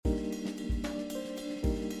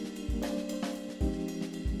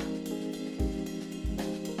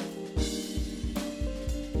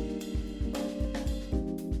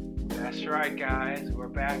right, guys. We're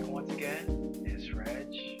back once again. It's Reg,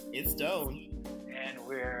 It's Stone. and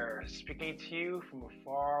we're speaking to you from a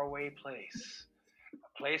faraway place.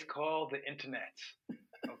 A place called the internet.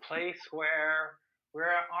 A place where we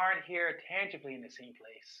aren't here tangibly in the same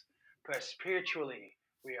place, but spiritually,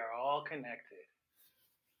 we are all connected.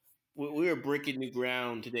 We are breaking new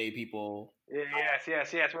ground today, people.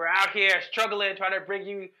 Yes. We're out here struggling, trying to bring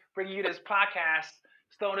you this podcast.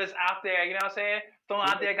 Stone is out there, you know what I'm saying? Stone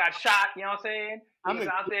out there got shot, you know what I'm saying? I'm He's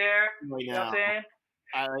in out there, right you know what I'm now. saying?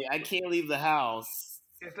 I can't leave the house.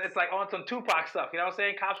 It's like on some Tupac stuff, you know what I'm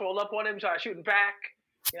saying? Cops roll up on him, try shooting back,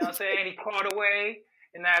 you know what I'm saying? He crawled away,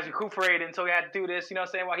 and now he's recuperating, so he had to do this, you know what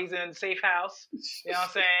I'm saying, while he's in the safe house, you know what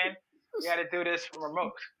I'm saying? We had to do this from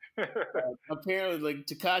remote. Apparently, like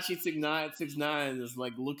Takashi 69 is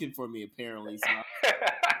like looking for me. Apparently, so I'm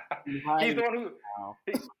He's hiding the one who now.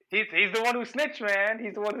 he's the one who snitched, man.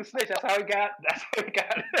 He's the one who snitched. That's how he got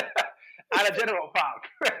out of General Pop.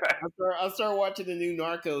 I started watching the new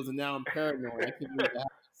Narcos, and now I'm paranoid. I can't leave the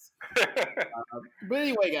house. But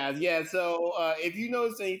anyway, guys, yeah. So if you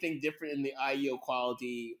notice anything different in the IEO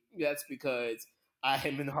quality, that's because I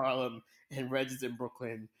am in Harlem and Reg is in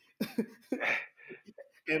Brooklyn.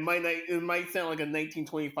 It might sound like a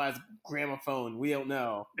 1925 gramophone. We don't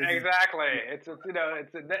know. Exactly.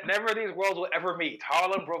 Never these worlds will ever meet.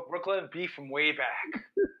 Harlem, Brooklyn, beef from way back.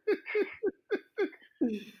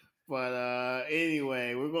 But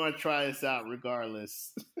anyway, we're gonna try this out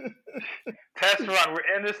regardless. Test run.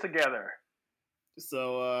 We're in this together.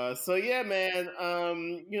 So yeah, man.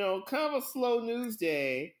 Kind of a slow news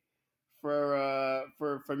day for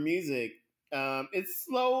music. It's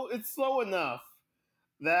slow. It's slow enough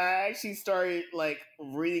that I actually started like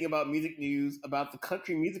reading about music news about the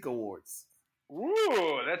Country Music Awards.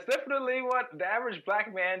 Ooh, that's definitely what the average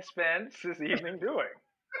black man spends this evening doing.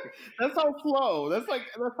 That's how slow. That's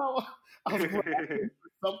how I was waiting for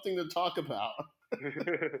something to talk about.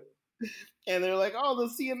 And they're like, "Oh, the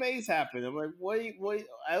CMAs happened." I'm like, "Wait,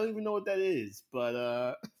 I don't even know what that is." But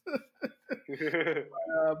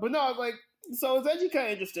no, like, so it's actually kind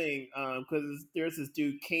of interesting because there's this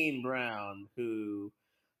dude Kane Brown who,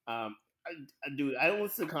 I don't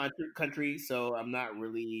listen to country, so I'm not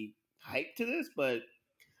really hyped to this. But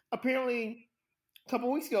apparently, a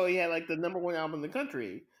couple weeks ago, he had like the number one album in the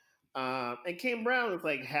country, and Kane Brown is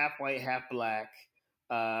like half white, half black,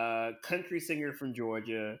 country singer from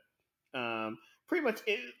Georgia. Pretty much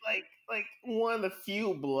like one of the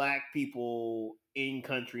few black people in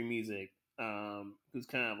country music, who's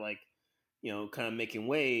kind of like, kind of making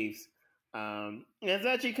waves. And it's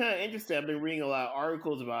actually kind of interesting. I've been reading a lot of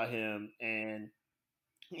articles about him, and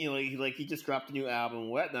he just dropped a new album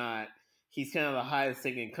and whatnot. He's kind of the highest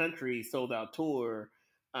singing country sold out tour,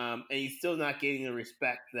 and he's still not getting the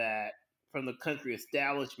respect that from the country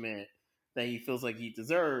establishment that he feels like he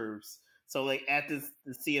deserves. So like at the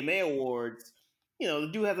CMA Awards, the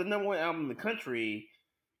dude has the number one album in the country.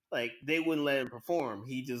 Like they wouldn't let him perform.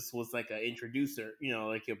 He just was like an introducer,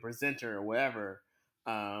 like a presenter or whatever.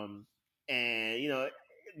 And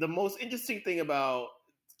the most interesting thing about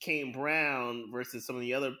Kane Brown versus some of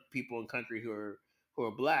the other people in country who are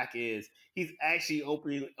black is he's actually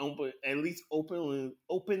openly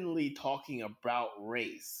talking about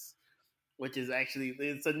race, which is actually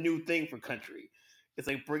it's a new thing for country. It's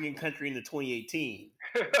like bringing country into 2018.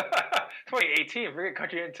 2018, bring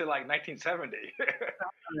country into like 1970.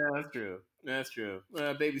 Yeah, that's true. That's true.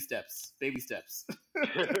 Baby steps. Baby steps.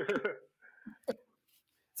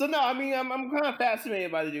 So no, I mean, I'm kind of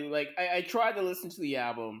fascinated by the dude. Like, I tried to listen to the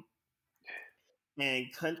album,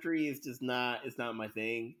 and country is just not. It's not my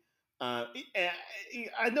thing. I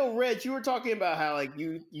know, Reg, you were talking about how like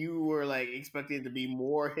you were like expecting it to be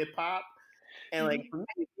more hip hop, and like for me,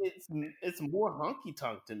 it's more honky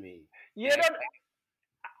tonk to me. Yeah, no,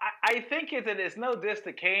 I think it's no diss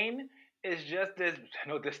to Kane. It's just this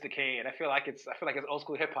no diss to Kane. I feel like it's old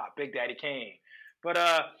school hip hop, Big Daddy Kane. But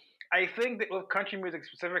I think that with country music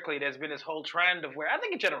specifically, there's been this whole trend of where I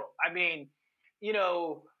think in general, I mean, you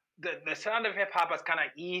know, the sound of hip hop has kind of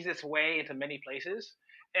eased its way into many places,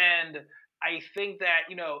 and I think that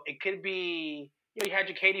it could be you had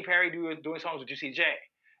your Katy Perry doing songs with Juicy J,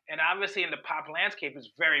 and obviously in the pop landscape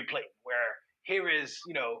it's very blatant where here is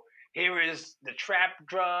the trap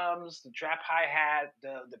drums, the trap hi hat,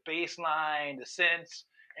 the bass line, the synths,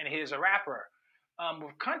 and here's a rapper.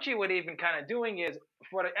 With country, what they've been kind of doing is,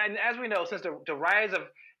 and as we know, since the rise of,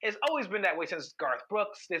 it's always been that way since Garth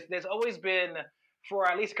Brooks. There's always been for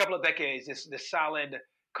at least a couple of decades this solid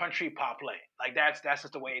country pop lane. Like that's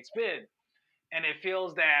just the way it's been, and it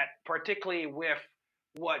feels that particularly with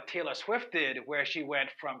what Taylor Swift did, where she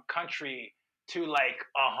went from country to like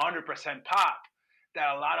 100% pop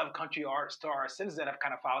that a lot of country art stars since then have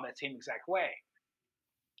kind of followed that same exact way.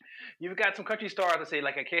 You've got some country stars, let's say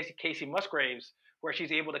like a Casey Musgraves, where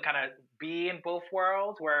she's able to kind of be in both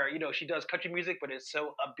worlds, where she does country music, but it's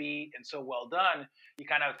so upbeat and so well done, you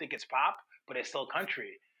kind of think it's pop, but it's still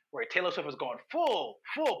country. Where Taylor Swift is going full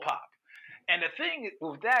pop, and the thing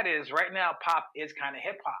with that is, right now, pop is kind of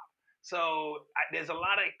hip hop. So there's a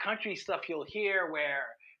lot of country stuff you'll hear where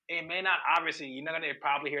it may not, obviously, you're not going to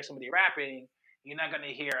probably hear somebody rapping. You're not going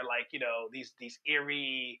to hear like these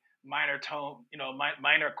eerie minor tone,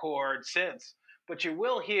 minor chord synths, but you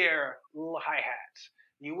will hear little hi hats.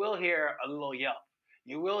 You will hear a little yelp.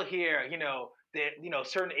 You will hear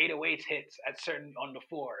certain 808s hits at certain on the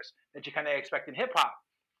fours that you kind of expect in hip hop.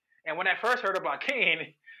 And when I first heard about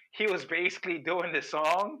Kane, he was basically doing this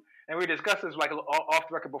song, and we discussed this like off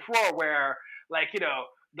the record before, where like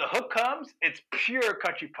the hook comes, it's pure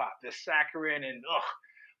country pop, this saccharine and ugh.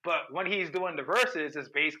 But when he's doing the verses, it's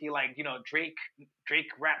basically like Drake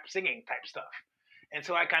rap singing type stuff. And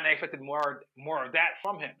so I kind of expected more of that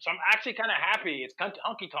from him. So I'm actually kind of happy it's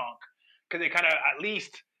honky tonk because it kind of at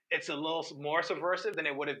least it's a little more subversive than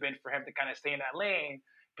it would have been for him to kind of stay in that lane,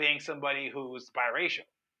 being somebody who's biracial.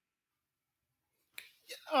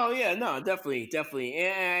 Oh yeah, no, definitely,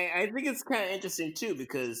 and I think it's kind of interesting too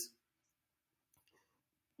because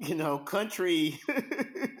country.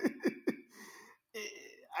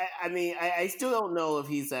 I mean, I still don't know if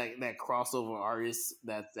he's that crossover artist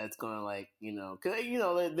that's gonna like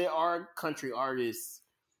because there are country artists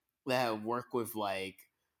that have worked with like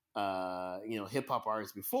hip hop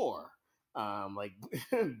artists before, like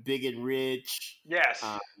Big and Rich. Yes.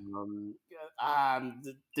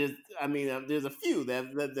 There's a few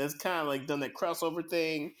that's kind of like done that crossover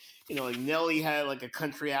thing. Like Nelly had like a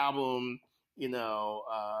country album. You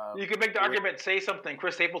could make the argument, say something.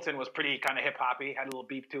 Chris Stapleton was pretty kind of hip hoppy, had a little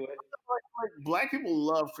beef to it. Like, black people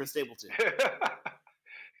love Chris Stapleton.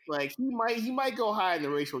 Like he might go high in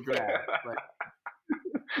the racial draft.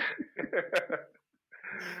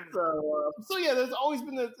 So yeah, there's always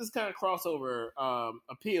been this kind of crossover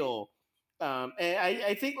appeal, and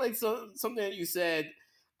I think like something that you said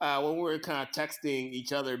when we were kind of texting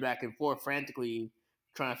each other back and forth frantically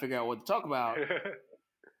trying to figure out what to talk about.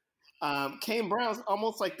 Kane Brown's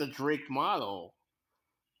almost like the Drake model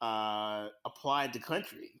applied to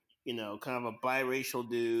country. Kind of a biracial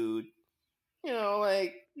dude.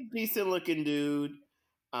 Like decent looking dude.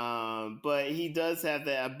 But he does have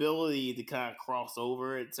the ability to kind of cross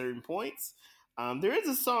over at certain points. There is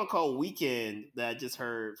a song called Weekend that I just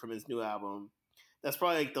heard from his new album. That's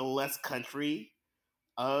probably like the less country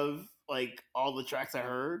of like all the tracks I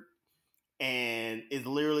heard. And it's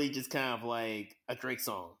literally just kind of like a Drake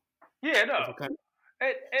song. Yeah, no.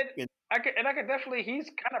 I could definitely. He's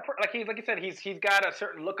kind of like you said. He's got a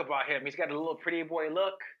certain look about him. He's got a little pretty boy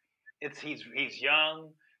look. He's young.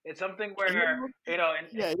 It's something where he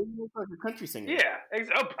looks like a country singer. Yeah,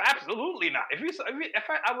 absolutely not. If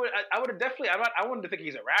I would have definitely. I wouldn't think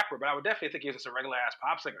he's a rapper, but I would definitely think he's just a regular ass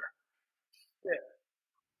pop singer.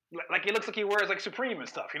 Yeah. Like he looks like he wears like Supreme and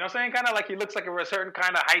stuff. You know what I'm saying? Kind of like he looks like a certain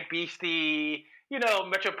kind of hype beastie.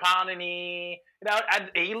 Metropolitan-y.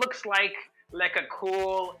 He looks like a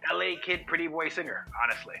cool LA kid, pretty boy singer.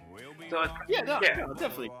 Honestly. So no,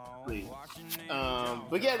 definitely.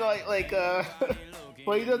 But yeah,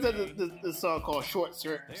 but he does have the song called "Short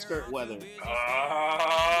Skirt Weather."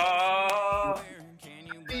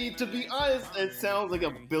 To be honest, it sounds like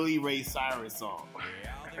a Billy Ray Cyrus song.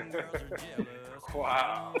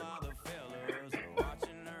 Wow.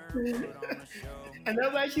 And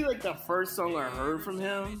that was actually like the first song I heard from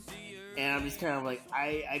him, and I'm just kind of like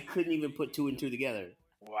I couldn't even put two and two together.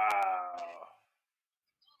 Wow.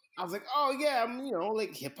 I was like, oh yeah, I'm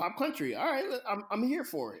like hip hop country. All right, I'm here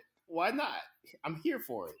for it. Why not? I'm here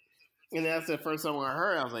for it. And that's the first song I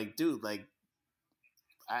heard. I was like, dude, like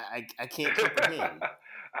I can't comprehend.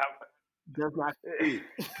 Does not. I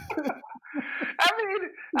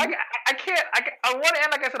mean, I can't. On one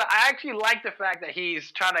hand, like I said, I actually like the fact that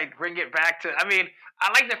he's trying to bring it back to. I mean,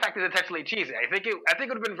 I like the fact that it's intentionally cheesy. I think it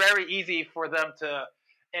would have been very easy for them to,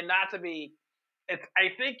 and not to be. I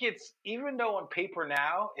think it's, even though on paper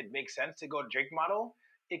now it makes sense to go to Drake model,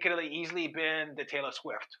 it could have easily been the Taylor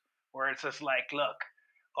Swift, where it's just like, look,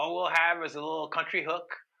 all we'll have is a little country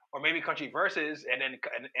hook, or maybe country verses, and then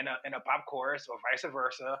in a pop chorus, or vice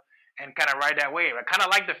versa, and kind of ride that wave. I kind of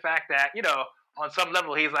like the fact that on some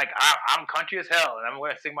level he's like, I'm country as hell, and I'm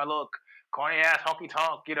going to sing my little corny ass honky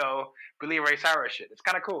tonk, Billy Ray Cyrus shit. It's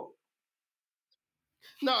kind of cool.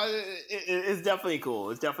 No, it's definitely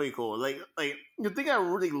cool. It's definitely cool. Like the thing I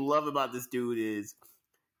really love about this dude is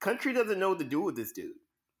country doesn't know what to do with this dude.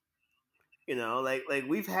 Like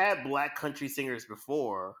we've had black country singers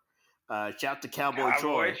before. Shout out to Cowboy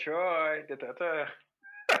Troy. Troy.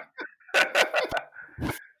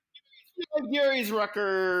 Darius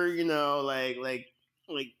Rucker, he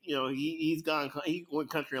went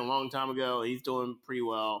country a long time ago. He's doing pretty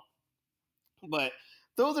well, but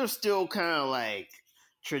those are still kind of like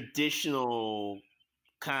traditional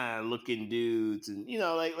kind of looking dudes, and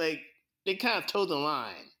like they kind of toe the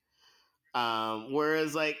line.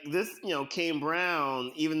 Whereas like this, Kane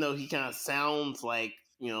Brown, even though he kind of sounds like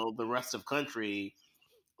the rest of country,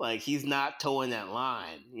 like he's not towing that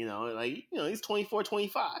line. He's 24,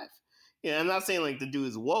 25. Yeah, I'm not saying like the dude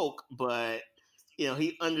is woke, but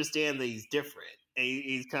he understands that he's different, and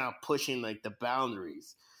he's kind of pushing like the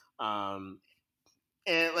boundaries. And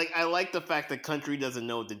like I like the fact that country doesn't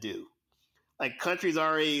know what to do. Like country's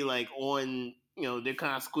already like on, they're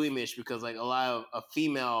kind of squeamish because like a lot of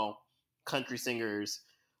female country singers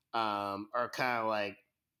are kind of like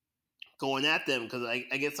going at them because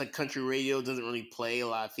I guess like country radio doesn't really play a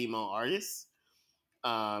lot of female artists.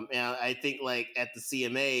 And I think like at the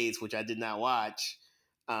CMAs, which I did not watch,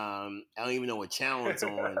 I don't even know what channel it's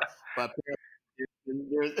on, but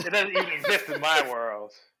it doesn't even exist in my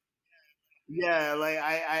world. Yeah, like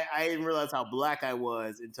I didn't realize how black I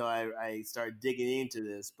was until I started digging into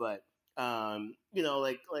this. But maybe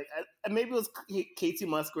it was Casey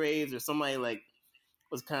Musgraves or somebody like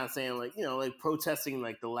was kind of saying like like protesting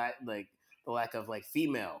like the lack of like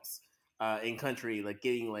females in country, like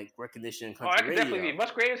getting like recognition in country I can radio. definitely be.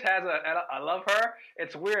 Musgraves has I love her.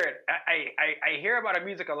 It's weird. I hear about her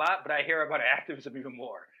music a lot, but I hear about her activism even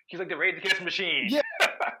more. She's like the Rage Against the Machine. Yeah.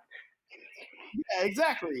 Yeah,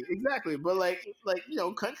 exactly. But like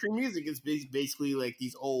country music is basically like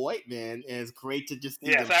these old white men, and it's great to just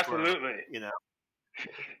see yes, them absolutely. Squirm,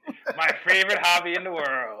 my favorite hobby in the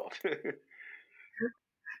world.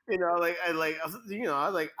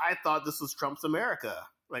 I thought this was Trump's America.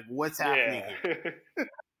 Like, what's happening here?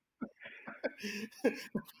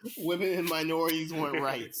 Women and minorities want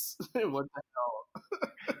rights. What the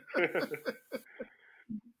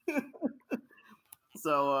hell?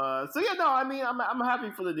 So yeah, no, I mean, I'm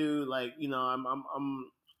happy for the dude. Like,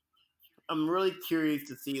 I'm really curious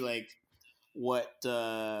to see like what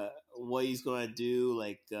he's gonna do.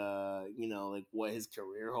 Like, like what his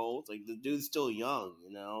career holds. Like, the dude's still young,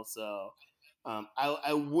 So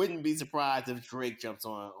I wouldn't be surprised if Drake jumps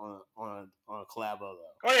on a collabo though.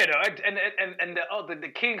 Oh yeah, no, and the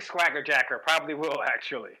King Swagger Jacker probably will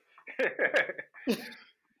actually.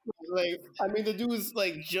 Like, I mean, the dude's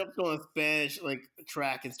like jumped on a Spanish like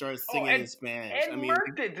track and started singing in Spanish. And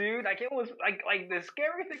murked it, dude. Like it was like the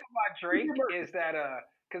scary thing about Drake is that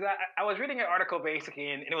because I was reading an article basically,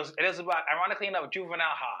 and it was about ironically enough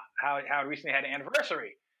Juvenile how it recently had an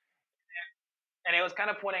anniversary, and it was kind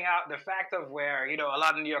of pointing out the fact of where a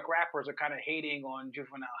lot of New York rappers are kind of hating on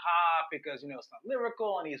Juvenile because it's not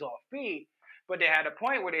lyrical and he's offbeat, but they had a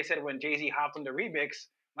point where they said when Jay-Z hopped on the remix,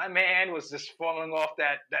 my man was just falling off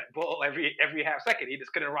that bull every half second. He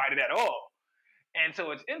just couldn't ride it at all. And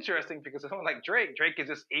so it's interesting because someone like Drake is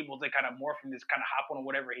just able to kind of morph and just kind of hop on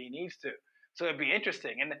whatever he needs to. So it'd be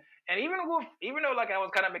interesting. And even though like I was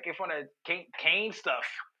kind of making fun of Kane stuff,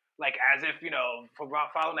 like as if for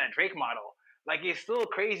following that Drake model, like it's still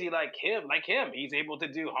crazy like him. He's able to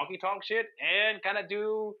do honky tonk shit and kind of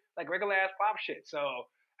do like regular ass pop shit. So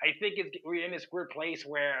I think we're in this weird place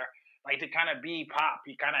where like to kind of be pop,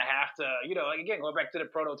 you kind of have to, like again, go back to the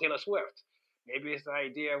proto Taylor Swift. Maybe it's the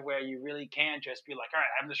idea where you really can't just be like, all right,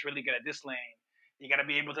 I'm just really good at this lane. You got to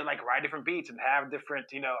be able to like ride different beats and have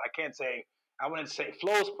different, I wouldn't say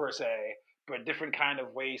flows per se, but different kind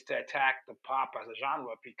of ways to attack the pop as a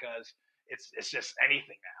genre because it's just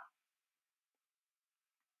anything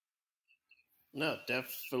now. No,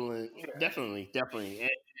 definitely.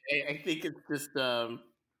 I think it's just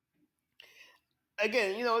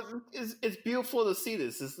again, it's beautiful to see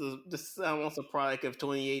this. This is almost a product of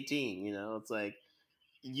 2018. It's like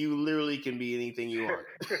you literally can be anything you want,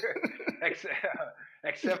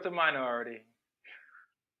 except a minority.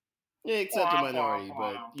 Yeah, except a minority,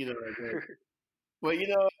 but but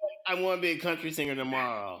I want to be a country singer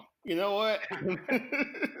tomorrow. You know what?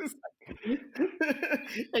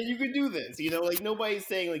 And you can do this. Like nobody's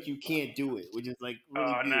saying like you can't do it, which is like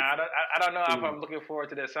really beautiful. I don't know if I'm looking forward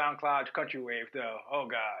to the SoundCloud country wave though. Oh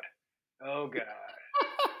God.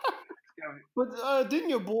 But didn't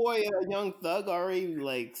your boy Young Thug already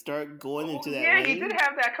like start going into that? Yeah, lane? he did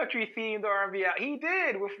have that country themed R&B out. He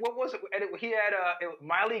did with what was it? He had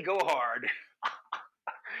Miley Go Hard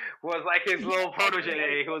was like his little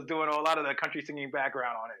protege who was doing a lot of the country singing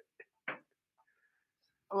background on it.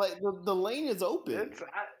 like the lane is open. It's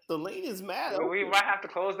The lane is mad we open. might have to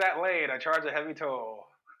close that lane and charge a heavy toll.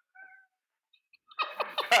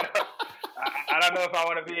 I don't know if I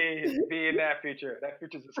want to be in that future. That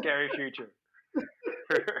future's a scary future.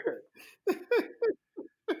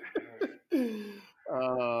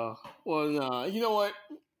 Well, no. You know what?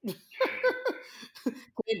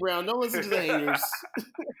 Hey, Brown, don't listen to the haters.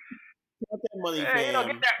 Got that money, Hey, fam.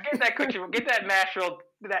 get that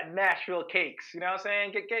Nashville cakes. You know what I'm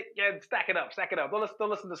saying? Get stack it up, stack it up. Don't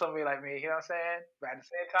listen to somebody like me. You know what I'm saying? But at the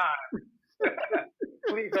same time,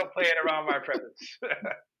 please don't play it around my presence.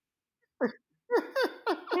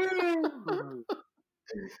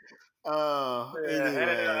 Yeah, and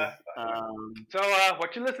Anyway. so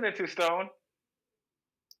what you listening to, Stone?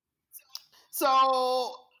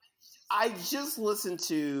 So I just listened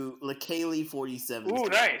to LaKaylee 47's Ooh, new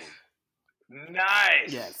nice, album.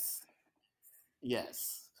 nice.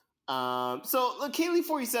 Yes. So LaKaylee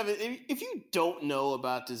 47, if you don't know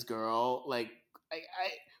about this girl, like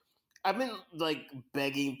I've been like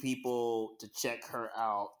begging people to check her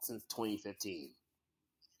out since 2015.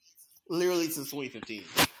 Literally since 2015.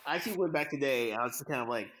 I actually went back today. I was just kind of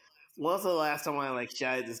like, when was the last time I like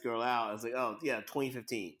shouted this girl out? I was like, oh yeah,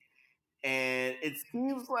 2015. And it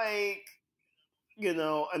seems like,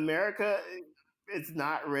 America, it's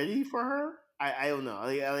not ready for her. I don't know.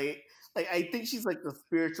 I think she's like the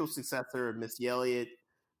spiritual successor of Missy Elliott.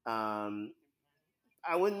 Um,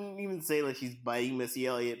 I wouldn't even say like she's biting Missy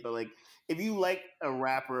Elliott, but like if you like a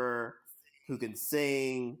rapper who can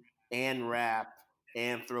sing and rap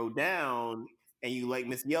and throw down, and you like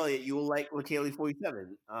Missy Elliott, you will like LaKaylee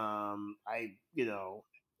 47.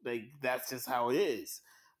 Like that's just how it is.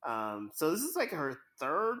 So this is like her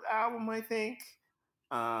third album, I think,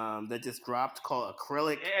 that just dropped called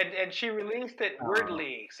Acrylic. And she released it Uh,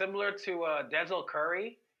 weirdly, similar to Denzel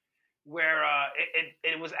Curry, where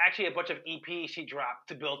it was actually a bunch of EPs she dropped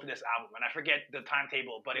to build to this album, and I forget the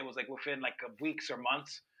timetable, but it was like within like weeks or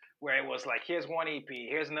months, where it was like here's one EP,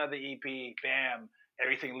 here's another EP, bam,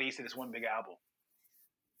 everything leads to this one big album.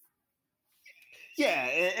 yeah,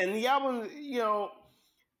 and the album,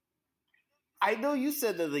 I know you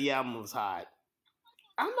said that the album was hot.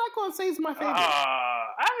 I'm not going to say it's my favorite.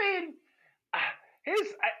 I mean, uh,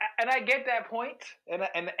 and I get that point,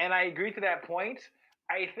 and I agree to that point.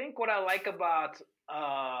 I think what I like about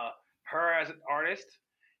her as an artist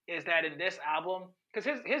is that in this album,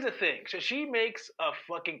 because here's the thing, so she makes a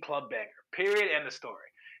fucking club banger. Period. End of story.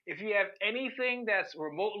 If you have anything that's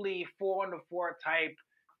remotely 4 on the 4 type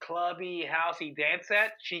clubby, housey dance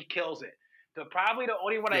set, she kills it. Probably the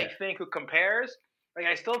only one I Yeah. think who compares, like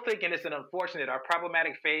I still think, and it's an unfortunate, our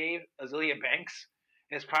problematic fave, Azealia Banks,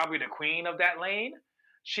 is probably the queen of that lane.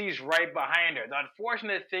 She's right behind her. The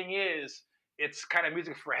unfortunate thing is, it's kind of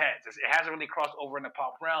music for heads. It hasn't really crossed over in the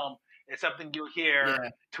pop realm. It's something you'll hear Yeah.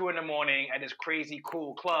 2 in the morning at this crazy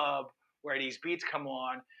cool club where these beats come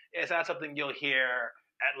on. It's not something you'll hear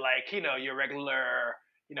at like your regular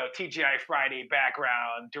TGI Friday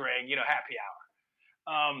background during happy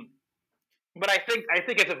hour. But I think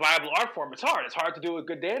it's a viable art form. It's hard. It's hard to do a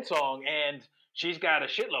good dance song, and she's got a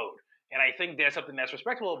shitload. And I think there's something that's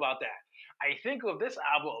respectable about that. I think of this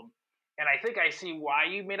album, and I think I see why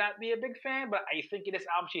you may not be a big fan, but I think in this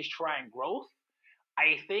album she's trying growth.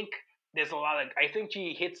 I think there's a lot of. I think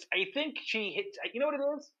she hits. I think she hits. You know what it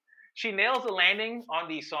is? She nails the landing on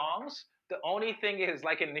these songs. The only thing is,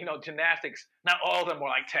 like in gymnastics, not all of them were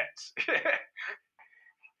like tens.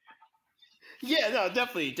 Yeah, no,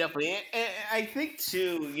 definitely. And I think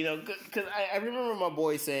too, because I remember my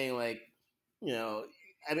boy saying like, you know,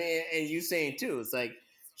 I mean, and you saying too, it's like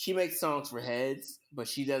she makes songs for heads, but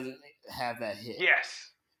she doesn't have that hit.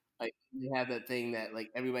 Yes. Like you have that thing that like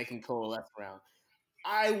everybody can coalesce around.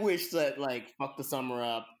 I wish that like "Fuck the Summer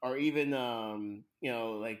Up" or even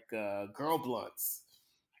like "Girl Blunts."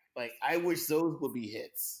 Like I wish those would be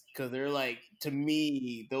hits because they're like to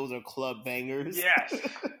me those are club bangers Yes.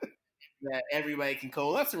 that everybody can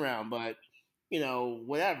coalesce around. But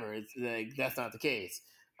whatever, it's like that's not the case.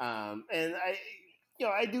 And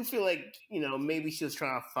I do feel like maybe she was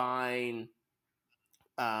trying to find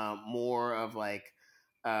more of like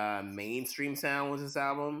mainstream sound with this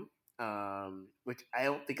album, which I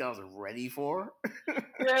don't think I was ready for.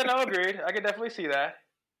 Yeah. No. Agreed. I can definitely see that.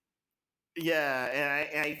 Yeah,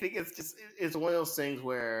 and I think it's one of those things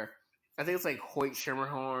where I think it's like Hoyt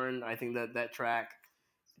Schermerhorn. I think that track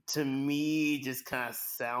to me just kind of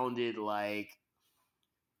sounded like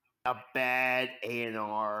a bad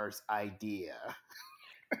A&R's idea.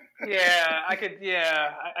 Yeah, I could.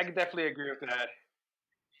 Yeah, I could definitely agree with that.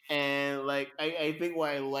 And like I think what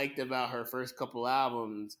I liked about her first couple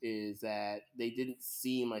albums is that they didn't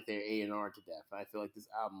seem like they're A&R to death. I feel like this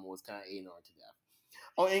album was kind of A&R to death.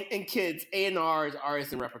 Oh, and kids, A&R is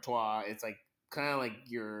artist and repertoire. It's like kind of like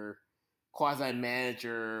your quasi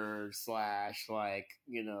manager slash like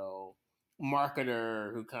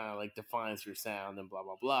marketer who kind of like defines your sound and blah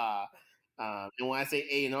blah blah. And when I say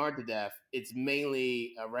A&R to death, it's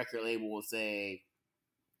mainly a record label will say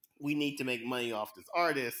we need to make money off this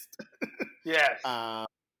artist. Yes.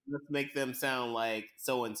 Let's make them sound like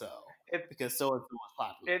so and so because so and so was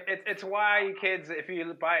popular. It's why kids, if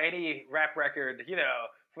you buy any rap record,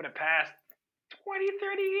 for the past 20,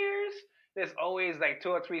 30 years, there's always like 2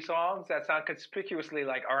 or 3 songs that sound conspicuously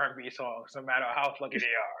like R&B songs, no matter how funky they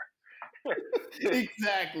are.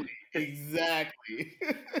 Exactly.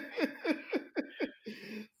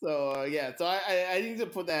 So yeah, so I need to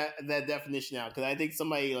put that definition out because I think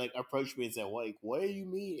somebody like approached me and said, "Like, what do you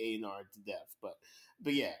mean A&R to death?"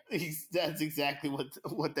 But yeah, that's exactly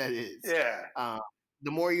what that is. Yeah. The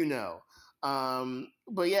more you know.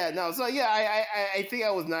 But yeah, no. So yeah, I think I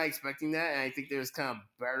was not expecting that, and I think there's kind of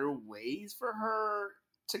better ways for her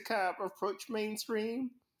to kind of approach mainstream.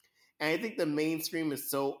 And I think the mainstream is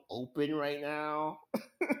so open right now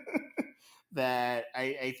that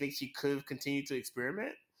I think she could have continued to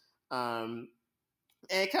experiment. And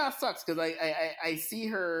it kind of sucks because I see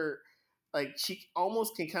her like she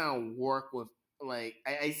almost can kind of work with like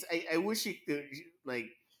I wish she could like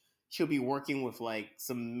she'll be working with like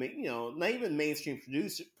some not even mainstream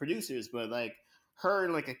producers but like her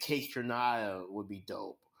and like a Kate Tronada would be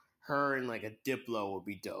dope. Her and like a Diplo would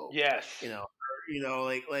be dope. Yes.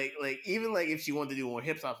 Like even like if she wanted to do more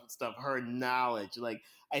hip hop stuff, her knowledge, like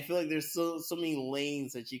I feel like there's so many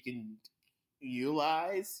lanes that she can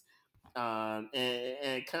utilize. And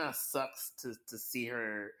it kind of sucks to see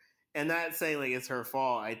her, and not saying like it's her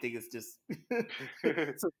fault. I think it's just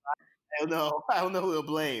so, I don't know who to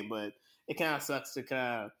blame, but it kind of sucks to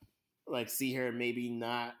kind of like see her maybe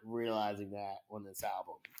not realizing that on this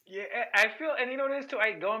album. Yeah, I feel, and you know what it is too.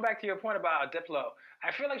 Going back to your point about Diplo,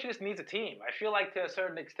 I feel like she just needs a team. I feel like to a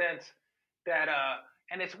certain extent that,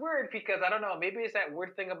 and it's weird because I don't know, maybe it's that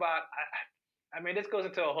weird thing about. I mean, this goes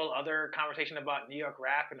into a whole other conversation about New York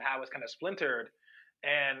rap and how it's kind of splintered.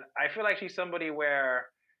 And I feel like she's somebody where,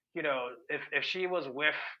 if she was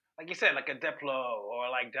with, like you said, like a Diplo or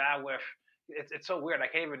like that with, it's so weird. I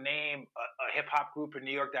can't even name a hip hop group in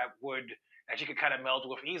New York that she could kind of meld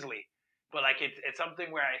with easily. But like it's something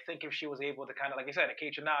where I think if she was able to kind of, like you said, a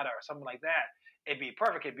Kate Tronada or something like that, it'd be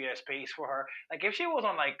perfect. It'd be a space for her. Like if she was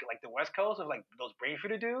on like the West Coast of like those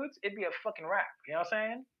Brainfuder dudes, it'd be a fucking rap. You know what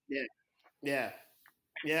I'm saying? Yeah.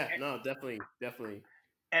 No, definitely.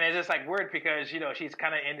 And it's just like weird because she's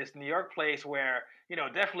kind of in this New York place where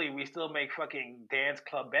definitely we still make fucking dance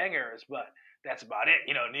club bangers, but that's about it.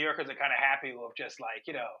 New Yorkers are kind of happy with just like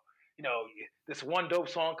this one dope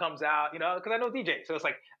song comes out, because I know DJ, so it's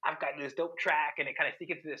like I've got this dope track, and it kind of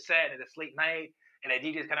sneaks into the set, and it's late night, and the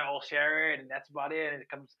DJs kind of all share it, and that's about it, and it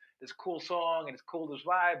comes this cool song, and it's cool this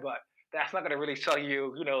vibe, but that's not gonna really sell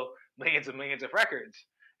you, millions and millions of records.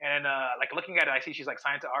 And like looking at it, I see she's like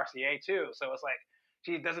signed to RCA too, so it's like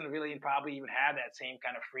she doesn't really probably even have that same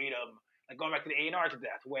kind of freedom, like going back to the A&R to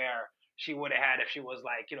death, where she would have had if she was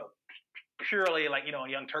like purely like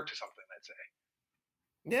Young Turks or something, let's say.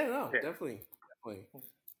 Yeah, no, yeah. Definitely.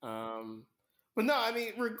 But no, I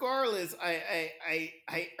mean, regardless, I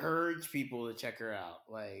urge people to check her out.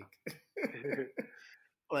 Like,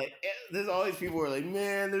 like there's always people who are like,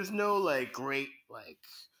 man, there's no like great like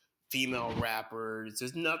female rappers.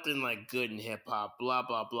 There's nothing like good in hip hop. Blah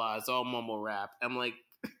blah blah. It's all mumble rap. I'm like,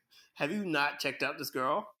 have you not checked out this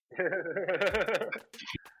girl?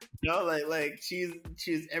 No, like she's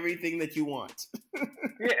everything that you want.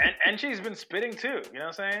 Yeah, and she's been spitting too. You know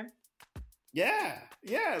what I'm saying? Yeah.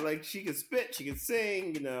 Like she can spit, she can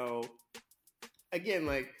sing. Again,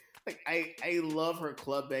 like I love her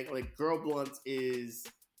club bang. Like Girl Blunts is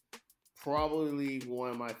probably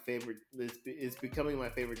one of my favorite. It's becoming my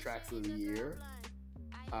favorite tracks of the year.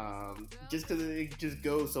 Just because it just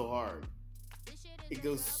goes so hard. It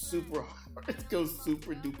goes super hard. It goes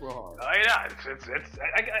super duper hard. Oh yeah,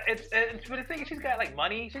 it's but the thing is, she's got like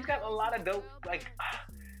money. She's got a lot of dope. Like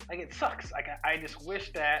it sucks. Like I just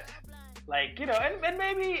wish that, like and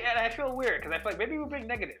maybe, and I feel weird because I feel like maybe we're being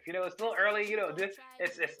negative. It's still early. This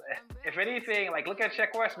it's if anything, like look at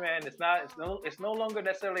Check West, man. It's no longer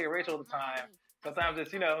necessarily a race all the time. Sometimes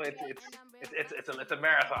it's it's a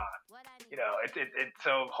marathon.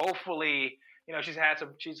 So hopefully. She's had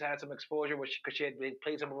some exposure, because she had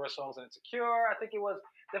played some of her songs in Insecure. I think it was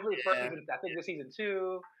definitely first. I think this season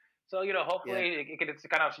 2. So Yeah. hopefully it could just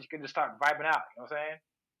kind of she can just start vibing out. You know what I'm saying?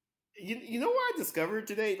 You know what I discovered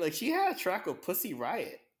today? Like she had a track with Pussy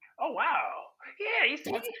Riot. Oh wow, yeah, you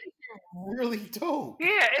see, That's really dope.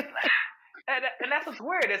 yeah, and that's what's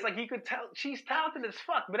weird. It's like you could tell she's talented as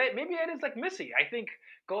fuck, but maybe it is like Missy. I think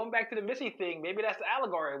going back to the Missy thing, maybe that's the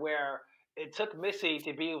allegory where it took Missy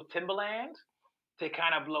to be with Timbaland to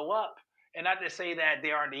kind of blow up, and not to say that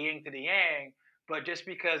they aren't the yin to the yang, but just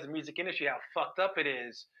because the music industry how fucked up it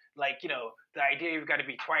is, like the idea you've got to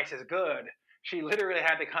be twice as good. She literally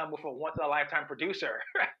had to come with a once in a lifetime producer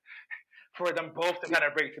for them both to kind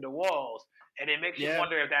of break through the walls. And it makes you Yeah.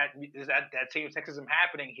 wonder if that is that same sexism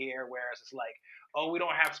happening here, where it's like, oh, we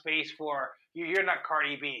don't have space for you. You're not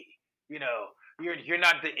Cardi B, you know. You're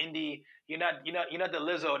not the indie. You're not the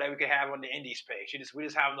Lizzo that we could have on the indie space. We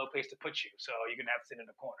just have no place to put you, so you're gonna have to sit in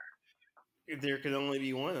the corner. There could only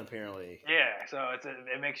be one, apparently. Yeah, so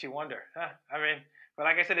it makes you wonder. Huh? I mean, but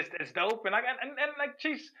like I said, it's dope, and like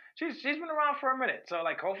she's been around for a minute, so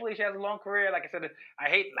like hopefully she has a long career. Like I said, I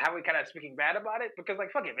hate how we kind of speaking bad about it because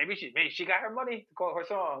like fuck it, maybe she got her money to quote her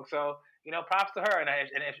song, so props to her,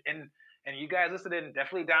 and you guys listening,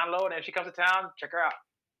 definitely download, and if she comes to town, check her out.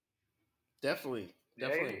 Definitely. Yeah,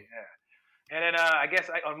 Definitely. yeah. And then I guess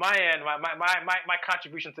on my end, my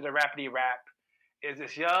contribution to the Rapidy Rap is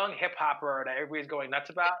this young hip hopper that everybody's going nuts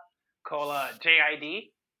about called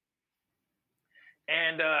JID.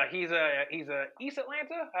 And he's a East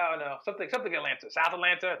Atlanta. I don't know, something Atlanta, South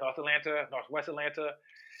Atlanta, North Atlanta, Northwest Atlanta.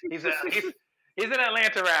 He's an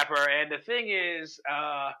Atlanta rapper, and the thing is,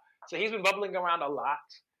 so he's been bubbling around a lot,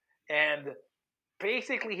 and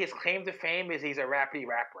basically his claim to fame is he's a rappy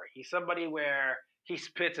rapper. He's somebody where he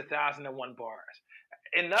spits 1,001 bars,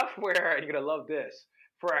 enough where and you're gonna love this.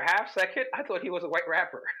 For a half second, I thought he was a white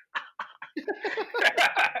rapper.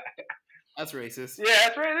 That's racist. Yeah,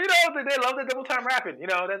 that's right. They love the double time rapping.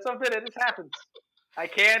 That's something that just happens. I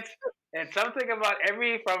can't. And something about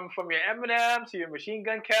from your Eminems to your Machine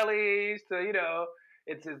Gun Kellys to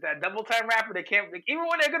it's that double time rapper. They can't even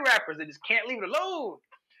when they're good rappers, they just can't leave it alone.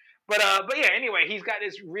 But yeah. Anyway, he's got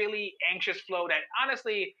this really anxious flow that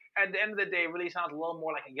honestly, at the end of the day, really sounds a little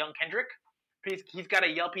more like a young Kendrick. He's got a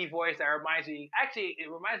yelpy voice that reminds me. Actually, it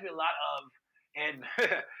reminds me a lot of and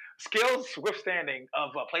skills withstanding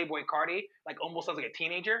of Playboy Cardi. Like almost sounds like a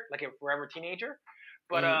teenager, like a forever teenager.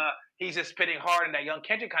 But he's just spitting hard in that young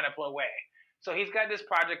Kendrick kind of flow way. So he's got this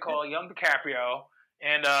project called Young DiCaprio,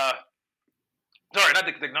 and sorry, not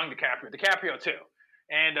the Young DiCaprio, DiCaprio too.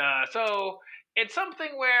 And so it's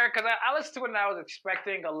something where because I listened to it and I was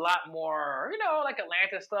expecting a lot more, like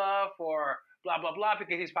Atlanta stuff or blah blah blah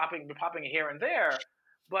because he's popping here and there.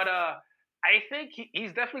 But I think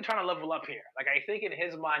he's definitely trying to level up here. Like I think in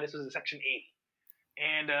his mind this is a Section 80,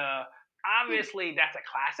 and obviously that's a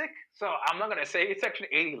classic. So I'm not gonna say it's Section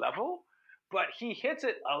 80 level, but he hits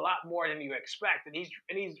it a lot more than you expect, and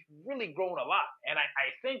he's really grown a lot. And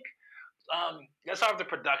I think let's start with the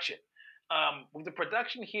production. With the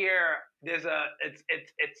production here, there's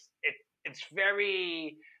it's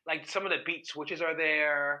very like some of the beat switches are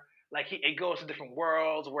there. Like it goes to different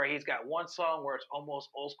worlds where he's got one song where it's almost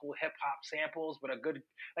old school hip hop samples, but a good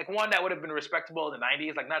like one that would have been respectable in the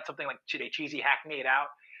 '90s, like not something like they cheesy hackneyed out.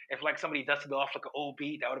 If like somebody dusted off like an old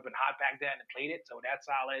beat that would have been hot back then and played it, so that's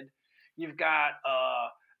solid. You've got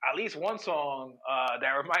at least one song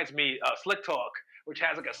that reminds me Slick Talk, which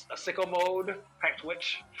has like a sicko mode type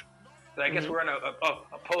switch. So I guess we're in a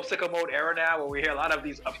post sicko mode era now, where we hear a lot of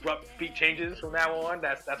these abrupt beat changes from now on.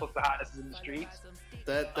 That's what's the hottest in the streets.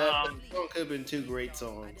 That song could have been two great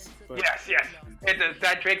songs. But... Yes.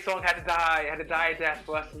 That Drake song had to die a death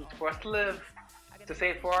for us to live, to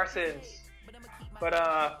save for our sins. But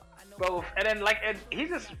and then and he's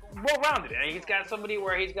just well rounded, and he's got somebody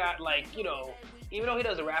where he's got like even though he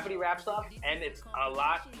does the rapidy rap stuff, and it's a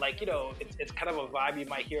lot like it's kind of a vibe you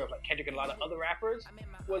might hear of like Kendrick and a lot of other rappers.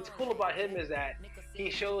 What's cool about him is that he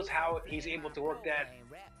shows how he's able to work that,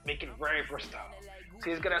 make it very versatile. So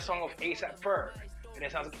he's got a song of A$AP Ferg, and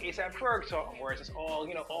it sounds like A$AP Ferg song where it's just all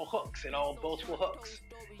all hooks and all boastful hooks.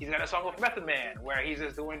 He's got a song with Method Man where he's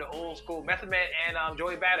just doing the old school Method Man and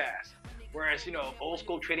Joey Badass, where it's old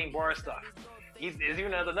school trading bar stuff. There's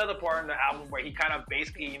even another part in the album where he kind of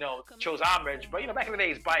basically, shows homage. But, back in the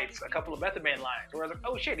day, he bites a couple of Method Man lines. Where I was like,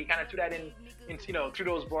 oh shit, he kind of threw that in threw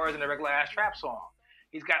those bars in a regular ass trap song.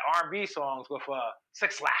 He's got R&B songs with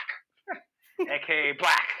Six Lack, aka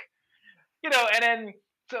Black. And then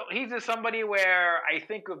so he's just somebody where I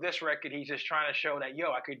think of this record, he's just trying to show that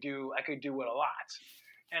I could do it a lot.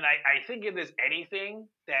 And I think if there's anything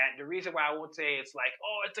that the reason why I won't say it's like,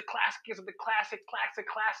 oh, it's a classic, it's the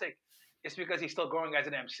classic. It's because he's still growing as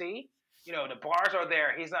an MC. the bars are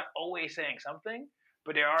there. He's not always saying something,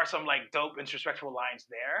 but there are some like dope introspectful lines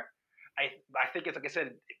there. I think it's like I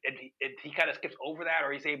said, he kind of skips over that,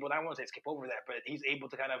 or he's able. I won't say skip over that, but he's able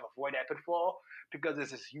to kind of avoid that pitfall because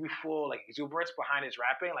there's this youthful like exuberance behind his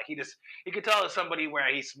rapping. Like he could tell it's somebody where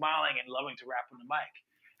he's smiling and loving to rap on the mic,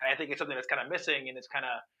 and I think it's something that's kind of missing, and it's kind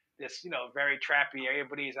of this very trappy.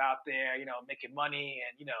 Everybody's out there, making money,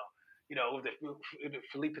 and with the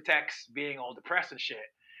Philippe Tex being all depressed and shit.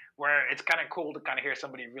 Where it's kind of cool to kind of hear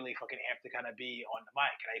somebody really fucking amped to kind of be on the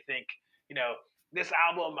mic, and I think this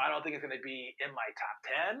album, I don't think it's going to be in my top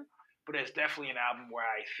 10, but it's definitely an album where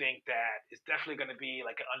I think that it's definitely going to be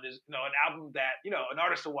like an album that, an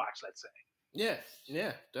artist to watch, let's say.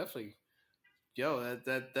 Yeah, definitely. Yo,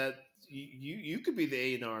 that you could be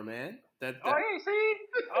the A&R, man. Oh, yeah, see?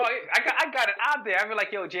 Oh, I got it out there. I mean,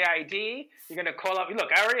 like, yo, JID, you're going to call up.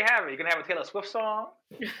 Look, I already have it. You're going to have a Taylor Swift song.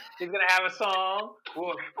 You're going to have a song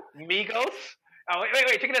with Migos. Oh,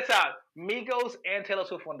 wait, check this out. Migos and Taylor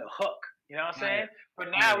Swift on the hook. You know what I'm saying? But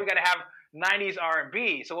now we got to have 90s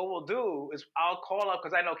R&B. So what we'll do is I'll call up,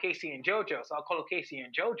 because I know Casey and JoJo, so I'll call up Casey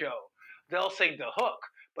and JoJo. They'll sing the hook.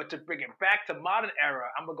 But to bring it back to modern era,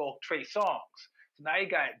 I'm going to go Trey Songz. So now you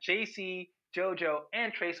got JC, JoJo,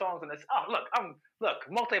 and Trey Songz on this. Oh, look,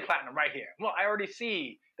 multi-platinum right here. Look, I already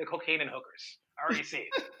see the cocaine and hookers. I already see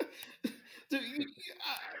it. Dude,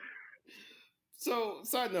 so,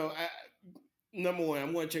 side note, number one,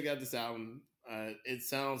 I'm going to check out this album. It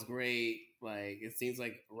sounds great. Like, it seems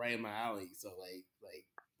like right in my alley. So like,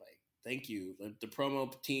 thank you. The promo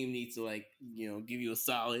team needs to give you a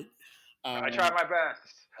solid. I tried my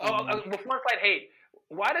best. Before I fight hate,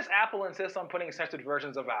 why does Apple insist on putting censored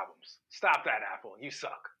versions of albums? Stop that, Apple. You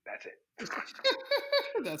suck. That's it.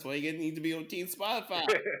 That's why you need to be on Team Spotify.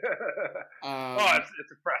 It's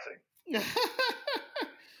depressing.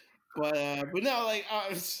 But no, like,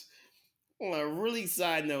 on a really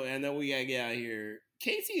side note, I know we gotta get out of here.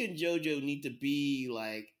 Casey and JoJo need to be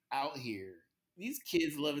like out here. These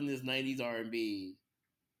kids loving this '90s R&B.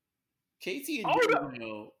 Casey and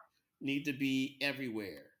JoJo need to be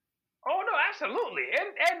everywhere. Oh no, absolutely,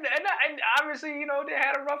 and obviously, they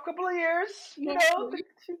had a rough couple of years. They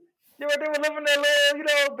were living their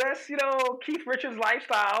little, best, Keith Richards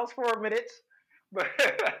lifestyles for a minute, but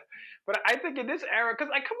I think in this era,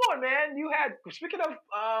 because come on, man, you had, speaking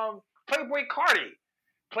of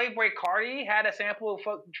Playboy Cardi had a sample of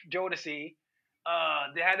Fuck Jodeci.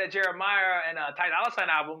 They had a Jeremiah and a Ty Dolla $ign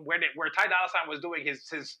album where Ty Dolla $ign was doing his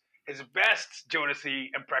best Jodeci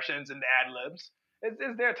impressions and ad libs.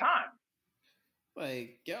 It's their time.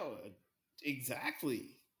 Like, yo,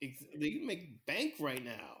 exactly. They can make bank right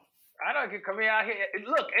now. I know, come out here.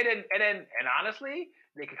 Look, and honestly,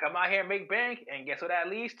 they can come out here and make bank, and guess what that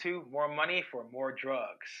leads to? More money for more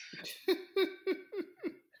drugs.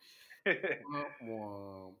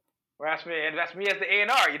 That's me as the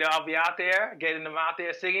A&R. I'll be out there, getting them out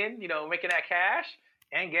there singing, making that cash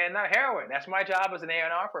and getting that heroin. That's my job as an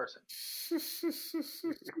A&R person.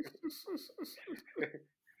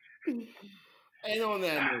 And on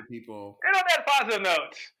that note, people. And on that positive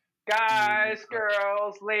note, guys,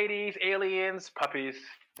 girls, ladies, aliens, puppies,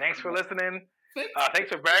 thanks for listening. Thanks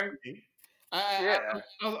for bearing. I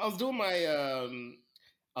was doing my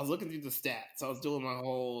I was looking through the stats. I was doing my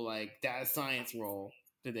whole data science role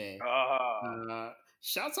today.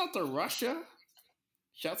 Shouts out to Russia.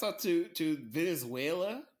 Shouts out to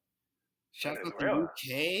Venezuela. Shouts out to UK.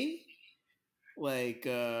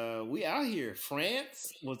 We out here.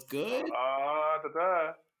 France was good.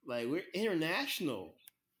 We're international.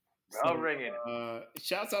 Bell ringing.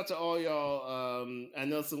 Shouts out to all y'all. I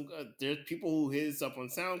know there's people who hit us up on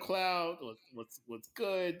SoundCloud. What's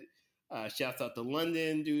good? Shouts out to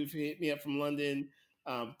London, dude, who hit me up from London.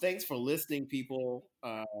 Thanks for listening, people.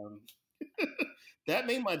 That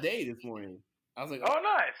made my day this morning. I was like, oh,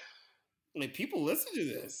 nice. People listen to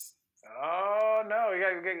this. Oh no,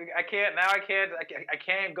 I can't now. I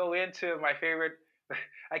can't go into my favorite.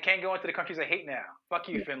 I can't go into the countries I hate now. Fuck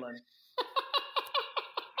you, Finland.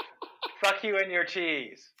 Fuck you and your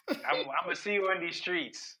cheese. I'm gonna see you in these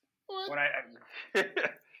streets. What? When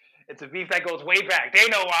it's a beef that goes way back. They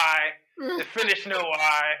know why. The Finnish know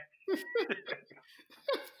why.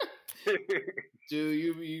 Dude,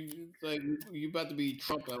 you about to be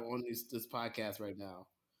Trump on this podcast right now.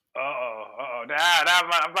 I'm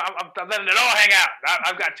letting it all hang out.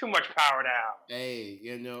 I've got too much power now. Hey,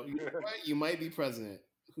 you might be president.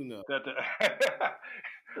 Who knows?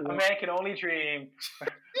 A man can only dream.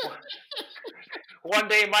 One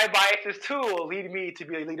day my biases too will lead me to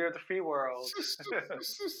be a leader of the free world.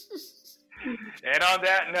 And on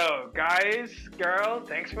that note, guys, girls,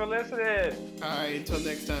 thanks for listening. All right, until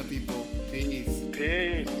next time, people.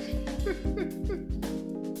 Peace.